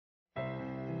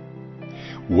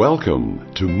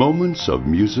Welcome to Moments of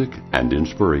Music and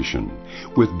Inspiration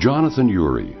with Jonathan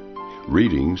Ury.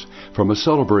 Readings from A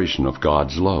Celebration of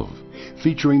God's Love,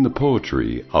 featuring the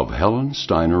poetry of Helen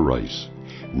Steiner Rice,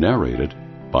 narrated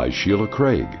by Sheila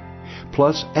Craig,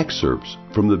 plus excerpts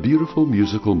from the beautiful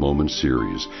musical moments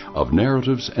series of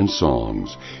narratives and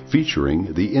songs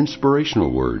featuring the inspirational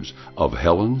words of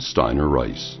Helen Steiner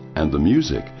Rice and the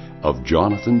music of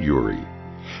Jonathan Ury.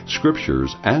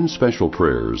 Scriptures and special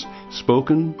prayers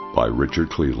spoken by Richard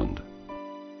Cleland.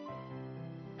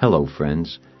 Hello,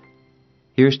 friends.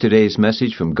 Here's today's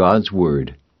message from God's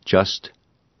Word, just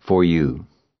for you.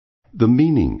 The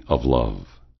meaning of love.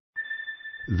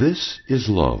 This is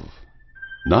love,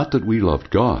 not that we loved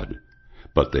God,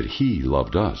 but that He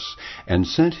loved us and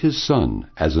sent His Son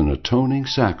as an atoning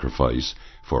sacrifice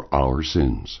for our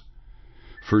sins.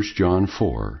 1 John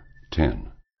 4:10.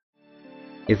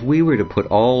 If we were to put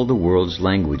all the world's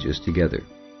languages together,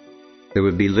 there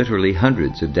would be literally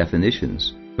hundreds of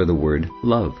definitions for the word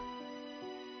love.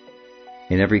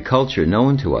 In every culture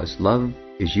known to us, love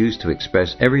is used to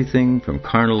express everything from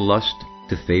carnal lust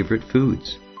to favorite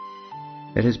foods.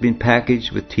 It has been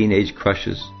packaged with teenage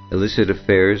crushes, illicit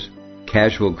affairs,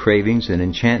 casual cravings, and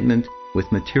enchantment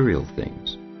with material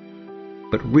things.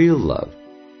 But real love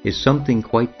is something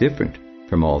quite different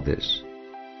from all this.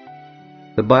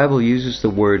 The Bible uses the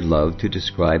word love to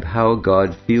describe how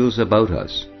God feels about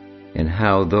us and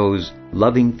how those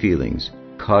loving feelings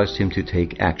caused Him to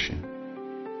take action.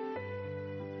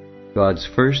 God's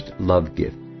first love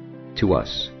gift to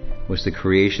us was the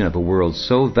creation of a world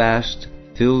so vast,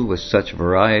 filled with such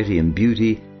variety and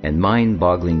beauty and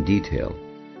mind-boggling detail,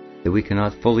 that we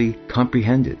cannot fully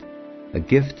comprehend it, a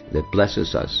gift that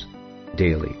blesses us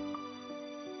daily.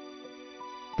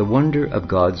 The wonder of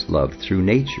God's love through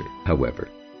nature, however,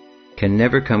 can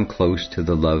never come close to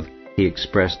the love He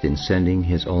expressed in sending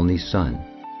His only Son,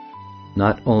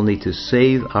 not only to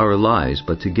save our lives,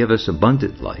 but to give us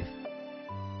abundant life,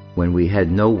 when we had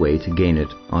no way to gain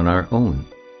it on our own.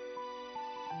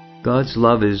 God's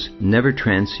love is never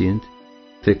transient,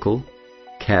 fickle,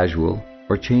 casual,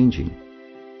 or changing.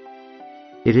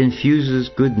 It infuses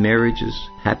good marriages,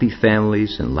 happy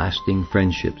families, and lasting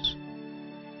friendships.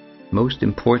 Most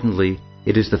importantly,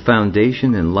 it is the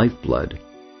foundation and lifeblood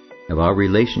of our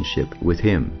relationship with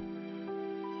Him.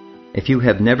 If you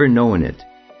have never known it,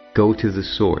 go to the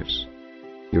source.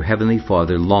 Your Heavenly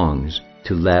Father longs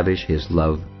to lavish His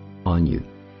love on you.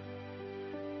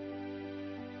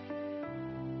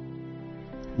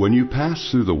 When you pass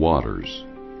through the waters,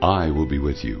 I will be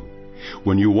with you.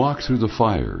 When you walk through the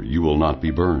fire, you will not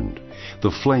be burned. The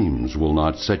flames will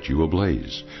not set you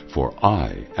ablaze, for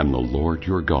I am the Lord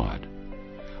your God.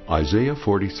 Isaiah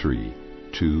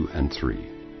 43:2-3.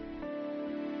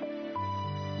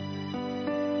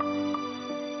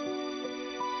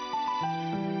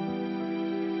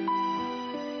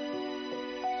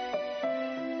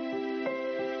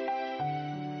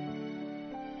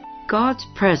 God's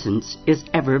presence is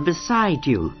ever beside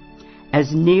you,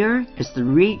 as near as the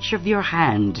reach of your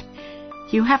hand.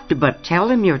 You have to but tell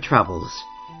Him your troubles.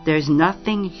 There's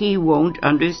nothing He won't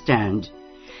understand.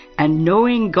 And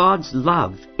knowing God's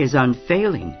love is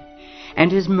unfailing, and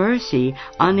His mercy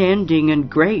unending and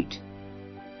great,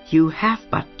 you have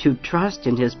but to trust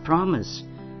in His promise.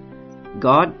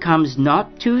 God comes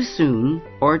not too soon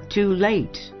or too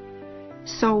late.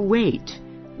 So wait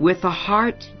with a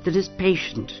heart that is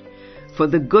patient, for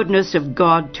the goodness of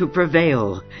God to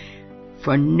prevail.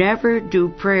 For never do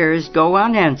prayers go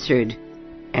unanswered,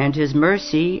 and His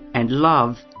mercy and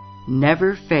love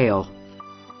never fail.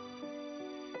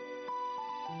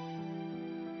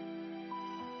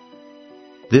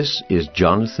 This is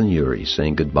Jonathan Ury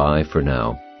saying goodbye for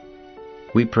now.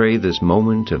 We pray this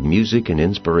moment of music and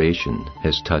inspiration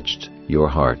has touched your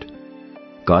heart.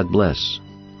 God bless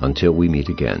until we meet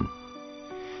again.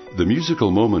 The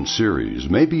Musical Moments series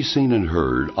may be seen and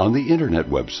heard on the internet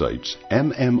websites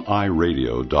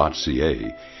mmiradio.ca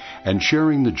and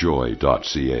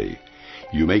sharingthejoy.ca.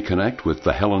 You may connect with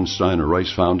the Helen Steiner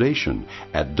Rice Foundation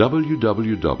at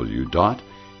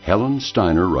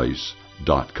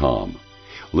www.helensteinerrice.com.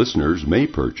 Listeners may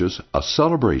purchase A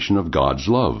Celebration of God's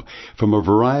Love from a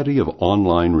variety of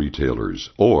online retailers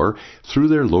or through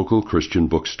their local Christian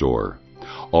bookstore.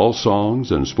 All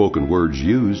songs and spoken words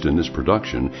used in this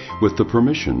production with the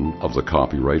permission of the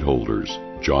copyright holders: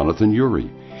 Jonathan Ury,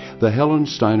 the Helen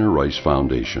Steiner Rice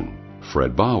Foundation,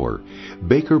 Fred Bauer,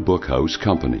 Baker Bookhouse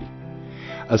Company.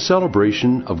 A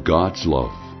Celebration of God's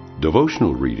Love,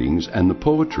 devotional readings and the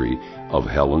poetry of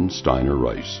Helen Steiner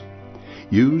Rice.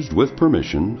 Used with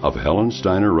permission of Helen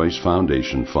Steiner Rice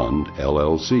Foundation Fund,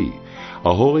 LLC,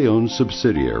 a wholly owned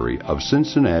subsidiary of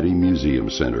Cincinnati Museum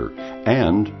Center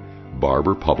and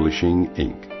Barber Publishing,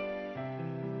 Inc.